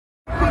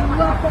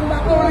welcome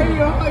back. How are you?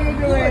 How are you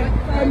doing?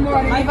 Good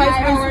morning. Hi,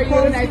 how are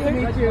you? Nice to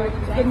meet you.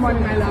 Good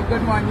morning, my love.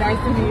 Good morning.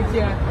 Nice to meet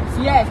you.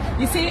 Yes.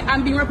 You see,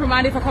 I'm being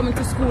reprimanded for coming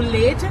to school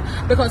late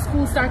because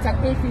school starts at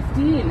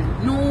 8:15.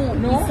 No.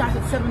 We start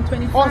at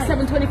 7:25. Oh,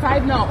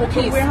 7:25 now.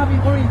 Okay. So we're having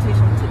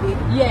orientation today.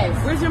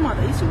 Yes. Where's your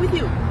mother? Is she with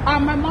you?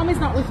 My mom is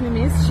not with me,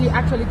 miss. She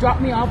actually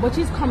dropped me off, but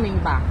she's coming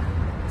back.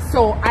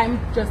 So I'm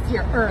just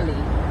here early.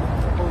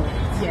 Oh,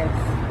 yes.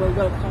 Well,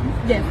 welcome.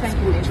 Yes, thank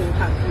you, miss. To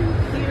have you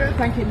here.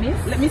 Thank you, miss.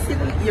 Let me see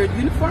your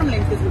uniform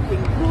length is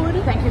looking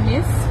good. Thank you,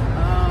 miss.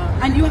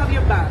 And you have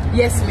your bag.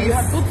 Yes, miss. You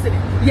have books in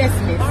it. Yes,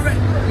 miss. All right.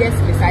 Yes,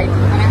 miss. And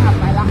I have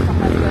my laptop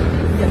as well,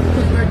 miss. Yes,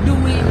 because we're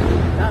doing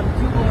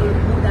dual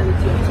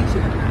modality of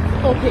teaching.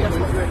 Okay, that's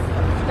miss. what we're doing.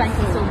 Thank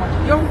you so much.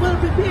 You're well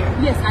prepared.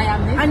 Yes, I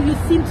am, miss. And you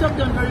seem to have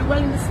done very well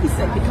in the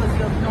CSEC because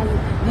you have now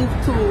moved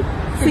to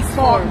sixth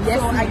form. Yes,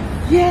 so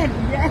yes.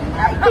 Yes.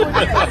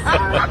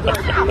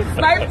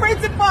 My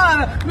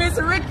principal, Miss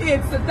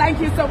Rickets. Thank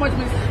you so much,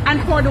 miss.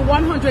 And for the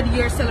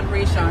 100-year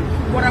celebration,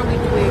 what are we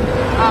doing?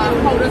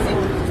 How does it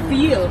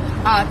feel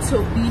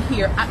to be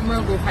here at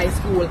Merl Grove High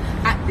School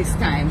at this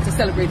time to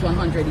celebrate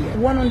 100 years?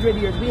 100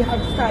 years. We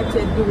have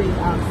started doing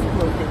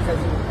projects,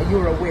 as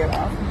you're aware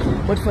of.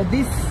 But for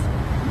this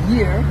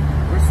year,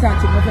 we're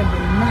starting November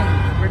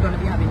 9th. We're going to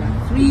be having a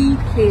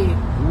 3K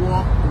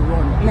walk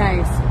run.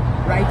 Nice.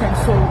 Right, and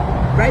so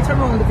right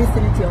around the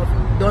vicinity of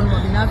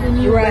Dunmorgan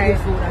Avenue, right.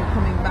 Rickets Road, and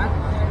coming back.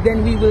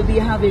 Then we will be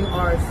having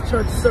our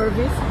church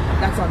service.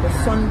 That's on the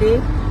Sunday.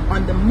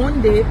 On the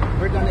Monday,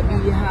 we're going to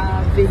be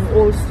having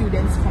all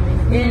students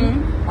coming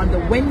in. On the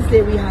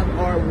Wednesday, we have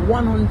our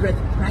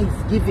 100th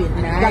prize giving.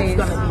 Nice.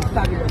 That's going to be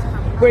fabulous.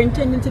 We're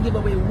intending to give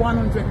away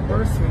 100th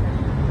bursary.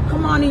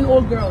 Come on in,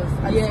 old girls,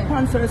 and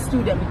sponsor a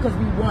student because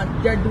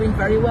they're doing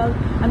very well,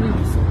 and we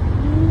will so.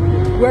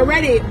 We're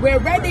ready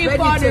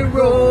for the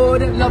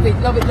road. Love it.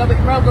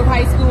 Merl Grove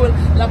High School,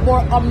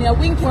 Labor Omnia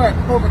Winkwork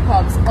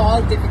overcomes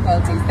all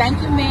difficulties.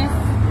 Thank you, miss.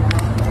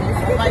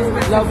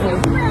 Lovely.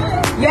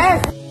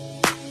 Yes.